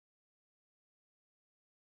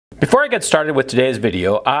Before I get started with today's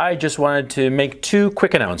video, I just wanted to make two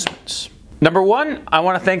quick announcements. Number one, I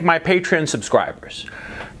want to thank my Patreon subscribers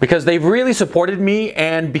because they've really supported me,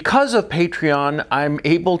 and because of Patreon, I'm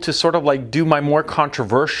able to sort of like do my more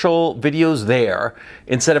controversial videos there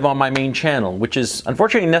instead of on my main channel, which is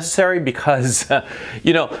unfortunately necessary because, I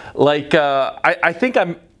think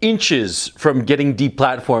I'm inches from getting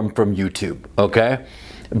deplatformed from YouTube, okay?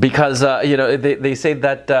 Because, they say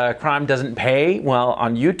that crime doesn't pay. Well,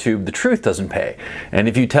 on YouTube, the truth doesn't pay. And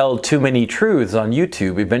if you tell too many truths on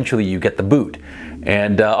YouTube, eventually you get the boot.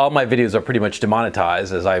 And all my videos are pretty much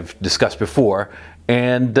demonetized, as I've discussed before.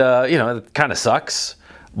 And, it kind of sucks.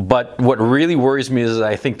 But what really worries me is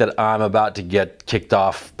I think that I'm about to get kicked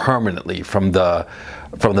off permanently from the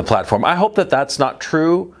platform. I hope that that's not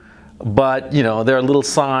true. But, there are little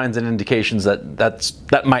signs and indications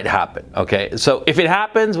that might happen, okay? So if it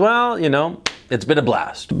happens, well, it's been a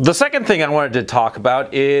blast. The second thing I wanted to talk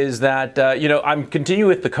about is that, I'm continuing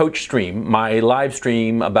with the Coach Stream, my live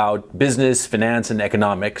stream about business, finance, and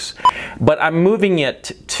economics, but I'm moving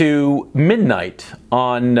it to midnight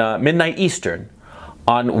on midnight Eastern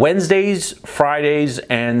on Wednesdays, Fridays,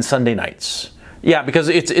 and Sunday nights. Yeah, because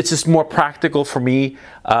it's just more practical for me.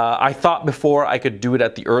 I thought before I could do it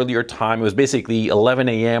at the earlier time. It was basically 11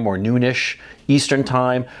 a.m. or noonish Eastern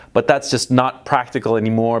time, but that's just not practical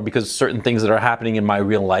anymore because certain things that are happening in my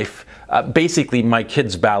real life. Basically, my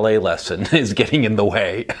kid's ballet lesson is getting in the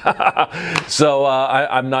way. So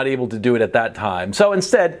I'm not able to do it at that time. So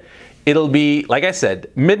instead, it'll be, like I said,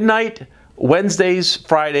 midnight, Wednesdays,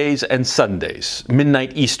 Fridays, and Sundays,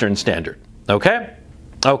 midnight Eastern Standard. Okay?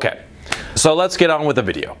 Okay. So let's get on with the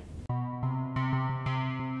video.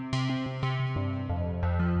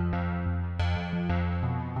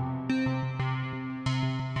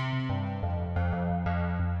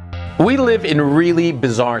 We live in really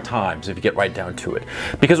bizarre times, if you get right down to it,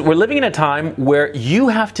 because we're living in a time where you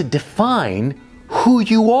have to define who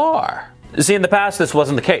you are. See, in the past, this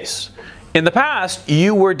wasn't the case. In the past,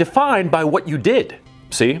 you were defined by what you did.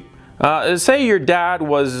 See? Say your dad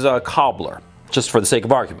was a cobbler, just for the sake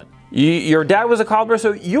of argument. Your dad was a cobbler,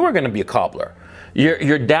 so you were going to be a cobbler.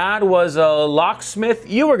 Your dad was a locksmith,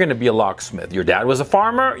 you were going to be a locksmith. Your dad was a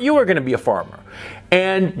farmer, you were going to be a farmer.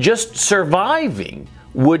 And just surviving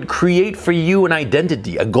would create for you an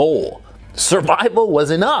identity, a goal. Survival was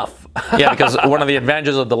enough. Yeah, because one of the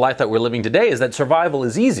advantages of the life that we're living today is that survival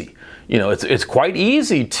is easy. It's quite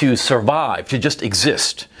easy to survive, to just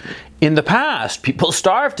exist. In the past, people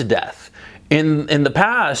starved to death. In the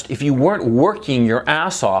past, if you weren't working your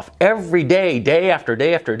ass off every day, day after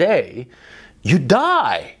day after day, you'd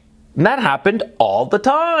die. And that happened all the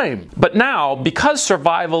time. But now, because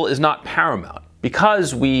survival is not paramount,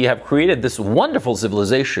 because we have created this wonderful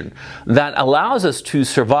civilization that allows us to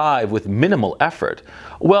survive with minimal effort,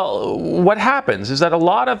 well, what happens is that a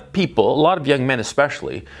lot of people, a lot of young men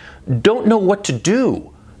especially, don't know what to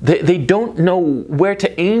do. They don't know where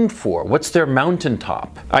to aim for. What's their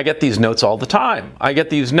mountaintop? I get these notes all the time. I get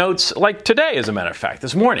these notes like today, as a matter of fact,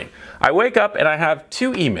 this morning. I wake up and I have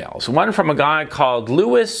two emails. One from a guy called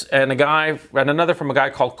Lewis and another from a guy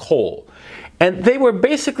called Cole. And they were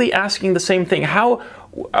basically asking the same thing. How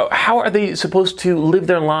are they supposed to live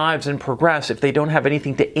their lives and progress if they don't have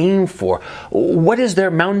anything to aim for? What is their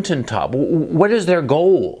mountaintop? What is their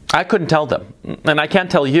goal? I couldn't tell them, and I can't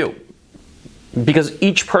tell you. Because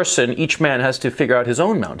each person, each man has to figure out his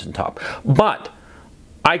own mountaintop. But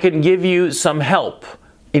I can give you some help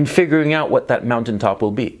in figuring out what that mountaintop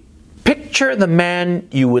will be. Picture the man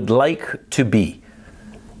you would like to be.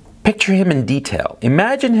 Picture him in detail.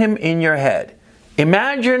 Imagine him in your head.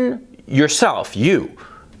 Imagine yourself, you,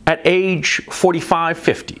 at age 45,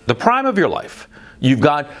 50, the prime of your life. You've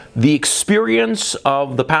got the experience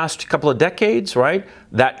of the past couple of decades, right?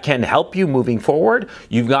 That can help you moving forward.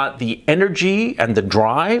 You've got the energy and the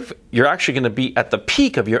drive. You're actually going to be at the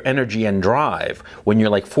peak of your energy and drive when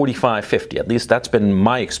you're like 45, 50. At least that's been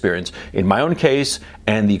my experience in my own case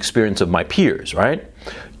and the experience of my peers, right?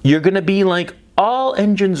 You're going to be like all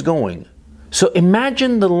engines going. So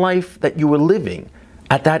imagine the life that you were living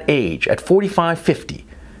at that age, at 45, 50.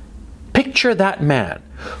 Picture that man.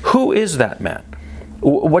 Who is that man?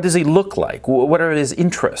 What does he look like? What are his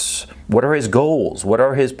interests? What are his goals? What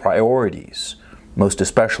are his priorities, most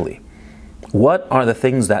especially? What are the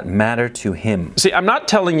things that matter to him? See, I'm not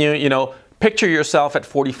telling you, picture yourself at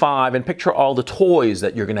 45 and picture all the toys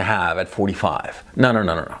that you're going to have at 45.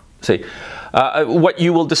 No. See, what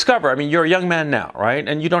you will discover, I mean, you're a young man now, right?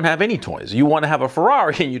 And you don't have any toys. You want to have a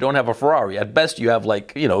Ferrari and you don't have a Ferrari. At best, you have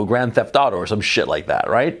like, you know, Grand Theft Auto or some shit like that,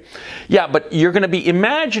 right? Yeah, but you're going to be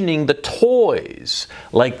imagining the toys,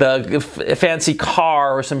 like the fancy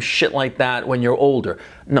car or some shit like that when you're older.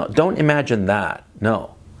 No, don't imagine that.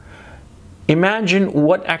 No. Imagine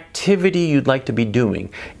what activity you'd like to be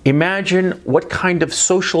doing. Imagine what kind of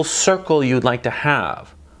social circle you'd like to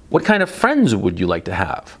have. What kind of friends would you like to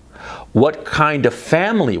have? What kind of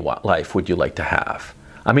family life would you like to have?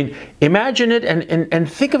 I mean, imagine it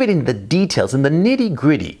and think of it in the details, in the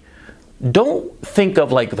nitty-gritty. Don't think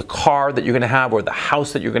of like the car that you're going to have or the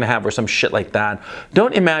house that you're going to have or some shit like that.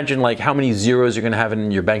 Don't imagine like how many zeros you're going to have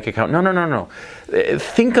in your bank account. No, no, no, no.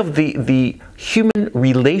 Think of the human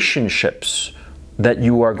relationships that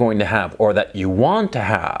you are going to have or that you want to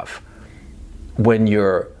have when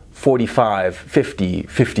you're 45, 50,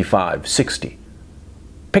 55, 60.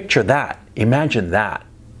 Picture that. Imagine that.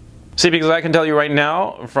 See, because I can tell you right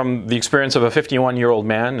now, from the experience of a 51-year-old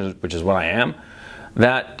man, which is what I am,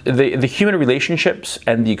 that the human relationships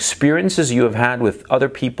and the experiences you have had with other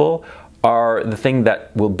people are the thing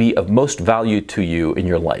that will be of most value to you in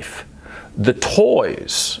your life. The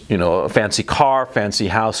toys, you know, a fancy car, fancy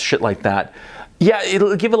house, shit like that, yeah,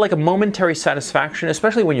 it'll give it like a momentary satisfaction,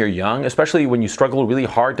 especially when you're young, especially when you struggle really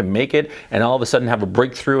hard to make it and all of a sudden have a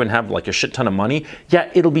breakthrough and have like a shit ton of money. Yeah,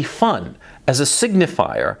 it'll be fun as a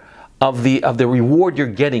signifier of the reward you're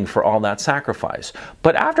getting for all that sacrifice.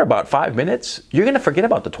 But after about 5 minutes, you're gonna forget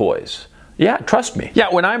about the toys. Yeah, trust me. Yeah,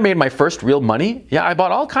 when I made my first real money, yeah, I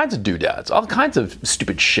bought all kinds of doodads, all kinds of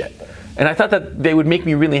stupid shit. And I thought that they would make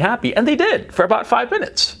me really happy, and they did for about 5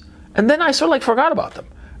 minutes. And then I sort of like forgot about them.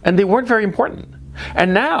 And they weren't very important.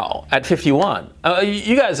 And now, at 51,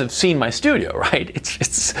 you guys have seen my studio, right?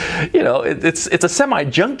 It's you know, it's a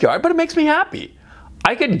semi-junkyard, but it makes me happy.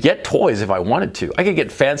 I could get toys if I wanted to. I could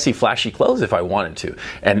get fancy, flashy clothes if I wanted to.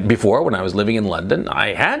 And before, when I was living in London,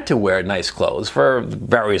 I had to wear nice clothes for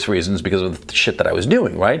various reasons because of the shit that I was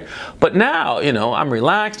doing, right? But now, you know, I'm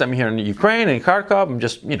relaxed. I'm here in Ukraine, in Kharkov. I'm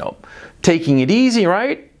just, you know, taking it easy,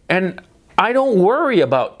 right? And I don't worry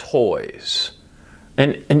about toys.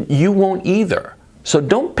 And you won't either. So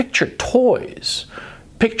don't picture toys.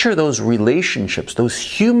 Picture those relationships, those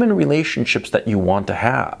human relationships that you want to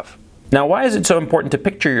have. Now, why is it so important to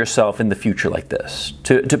picture yourself in the future like this?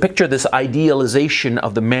 To picture this idealization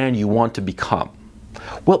of the man you want to become?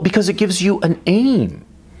 Well, because it gives you an aim.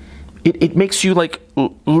 It makes you like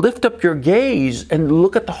lift up your gaze and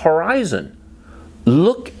look at the horizon.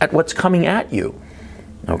 Look at what's coming at you,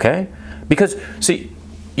 okay? Because, see,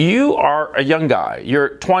 you are a young guy.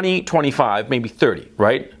 You're 20, 25, maybe 30,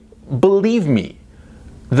 right? Believe me,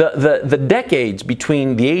 the decades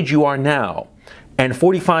between the age you are now and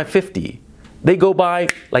 45, 50, they go by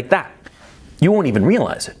like that. You won't even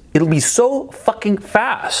realize it. It'll be so fucking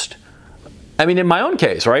fast. I mean, in my own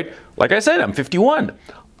case, right? Like I said, I'm 51.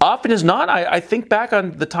 Often as not, I think back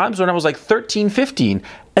on the times when I was like 13, 15,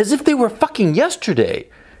 as if they were fucking yesterday.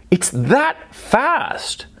 It's that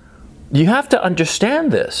fast. You have to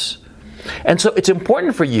understand this. And so it's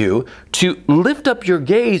important for you to lift up your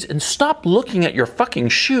gaze and stop looking at your fucking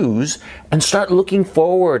shoes and start looking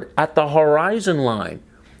forward at the horizon line.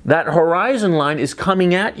 That horizon line is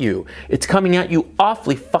coming at you. It's coming at you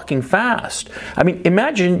awfully fucking fast. I mean,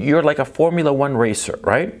 imagine you're like a Formula One racer,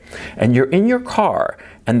 right? And you're in your car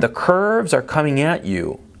and the curves are coming at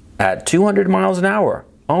you at 200 miles an hour.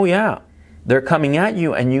 Oh yeah. They're coming at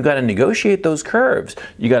you and you got to negotiate those curves.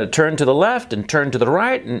 You got to turn to the left and turn to the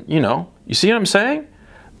right and, you know, you see what I'm saying?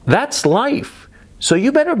 That's life. So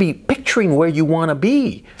you better be picturing where you want to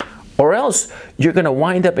be, or else you're going to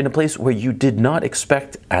wind up in a place where you did not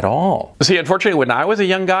expect at all. See, unfortunately, when I was a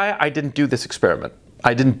young guy, I didn't do this experiment.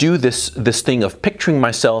 I didn't do this thing of picturing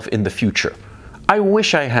myself in the future. I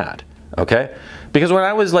wish I had, okay? Because when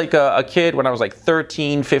I was like a kid, when I was like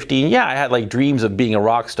 13, 15, yeah, I had like dreams of being a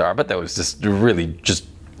rock star, but that was just really just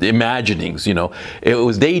imaginings, you know. It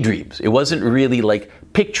was daydreams. It wasn't really like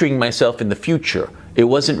picturing myself in the future. It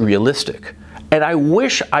wasn't realistic. And I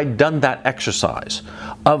wish I'd done that exercise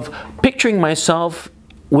of picturing myself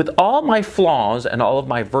with all my flaws and all of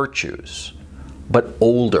my virtues, but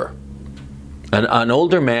older. An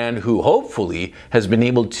older man who hopefully has been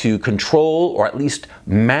able to control or at least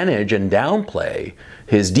manage and downplay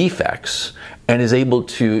his defects and is able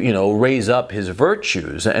to, you know, raise up his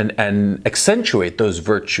virtues and accentuate those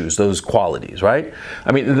virtues, those qualities, right?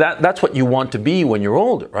 I mean, that's what you want to be when you're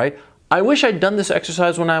older, right? I wish I'd done this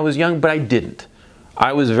exercise when I was young, but I didn't.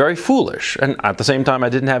 I was very foolish, and at the same time I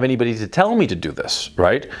didn't have anybody to tell me to do this,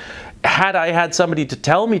 right? Had I had somebody to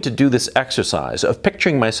tell me to do this exercise of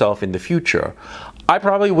picturing myself in the future, I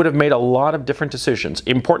probably would have made a lot of different decisions,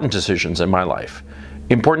 important decisions in my life.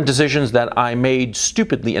 Important decisions that I made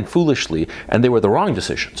stupidly and foolishly, and they were the wrong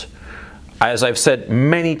decisions. As I've said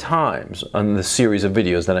many times on the series of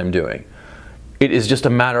videos that I'm doing, it is just a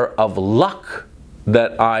matter of luck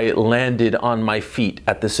that I landed on my feet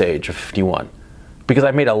at this age of 51. Because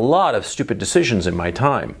I made a lot of stupid decisions in my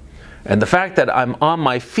time. And the fact that I'm on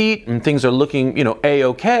my feet and things are looking,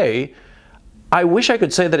 A-okay, I wish I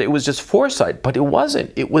could say that it was just foresight, but it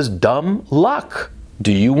wasn't. It was dumb luck.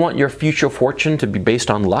 Do you want your future fortune to be based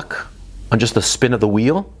on luck? On just the spin of the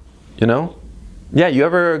wheel? Yeah, you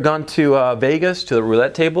ever gone to Vegas, to the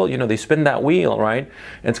roulette table? They spin that wheel, right?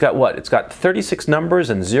 And it's got what? It's got 36 numbers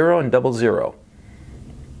and 0 and 00.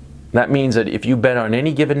 That means that if you bet on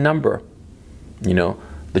any given number,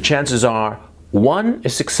 the chances are 1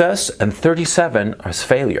 is success and 37 is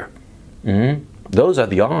failure. Those are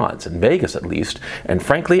the odds, in Vegas at least. And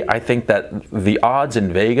frankly, I think that the odds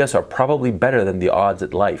in Vegas are probably better than the odds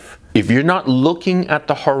at life. If you're not looking at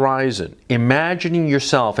the horizon, imagining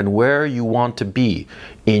yourself and where you want to be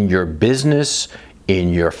in your business,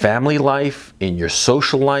 in your family life, in your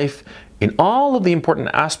social life, in all of the important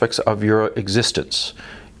aspects of your existence,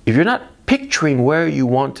 if you're not picturing where you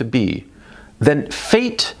want to be, then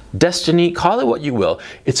fate, destiny, call it what you will,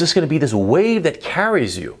 it's just going to be this wave that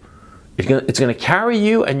carries you. It's going to carry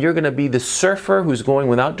you, and you're going to be the surfer who's going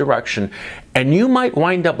without direction, and you might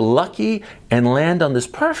wind up lucky and land on this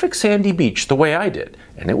perfect sandy beach the way I did,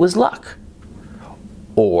 and it was luck.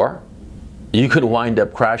 Or you could wind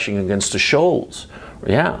up crashing against the shoals.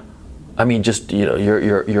 Yeah, I mean, just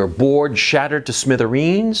your board shattered to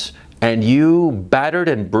smithereens, and you battered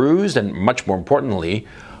and bruised, and much more importantly,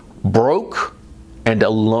 broke and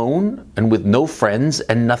alone and with no friends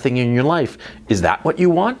and nothing in your life. Is that what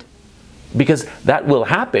you want? Because that will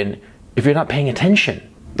happen if you're not paying attention.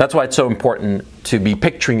 That's why it's so important to be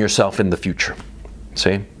picturing yourself in the future.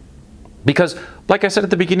 See? Because, like I said at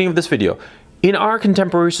the beginning of this video, in our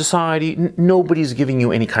contemporary society, nobody's giving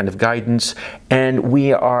you any kind of guidance, and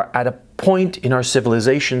we are at a point in our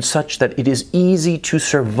civilization such that it is easy to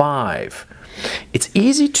survive. It's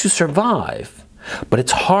easy to survive, but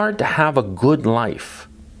it's hard to have a good life.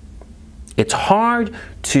 It's hard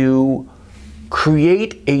to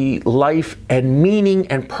create a life and meaning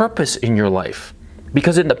and purpose in your life.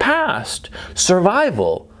 Because in the past,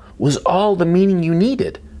 survival was all the meaning you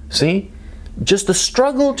needed. See? Just the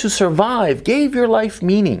struggle to survive gave your life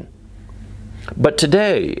meaning. But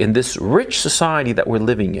today, in this rich society that we're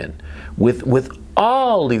living in, with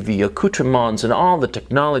all of the accoutrements and all the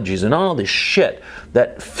technologies and all this shit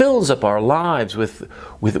that fills up our lives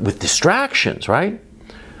with distractions, right?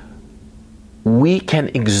 We can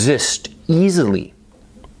exist easily,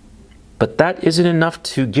 but that isn't enough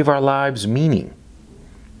to give our lives meaning.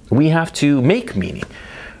 We have to make meaning,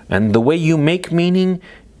 and the way you make meaning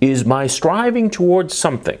is by striving towards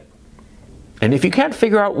something. And if you can't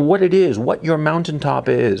figure out what it is, what your mountaintop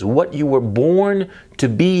is, what you were born to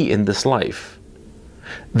be in this life,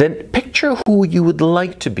 then picture who you would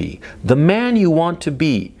like to be, the man you want to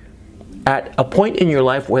be, at a point in your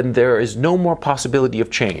life when there is no more possibility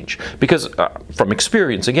of change. Because from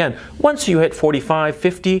experience, again, once you hit 45,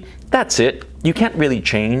 50, that's it. You can't really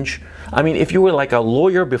change. I mean, if you were like a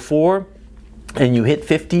lawyer before and you hit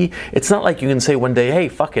 50, it's not like you can say one day, hey,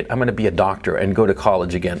 fuck it, I'm going to be a doctor and go to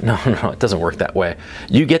college again. No, it doesn't work that way.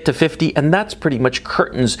 You get to 50 and that's pretty much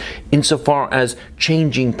curtains insofar as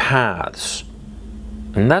changing paths.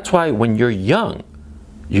 And that's why when you're young,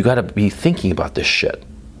 you got to be thinking about this shit.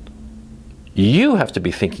 You have to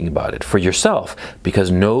be thinking about it for yourself,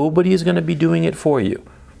 because nobody is going to be doing it for you.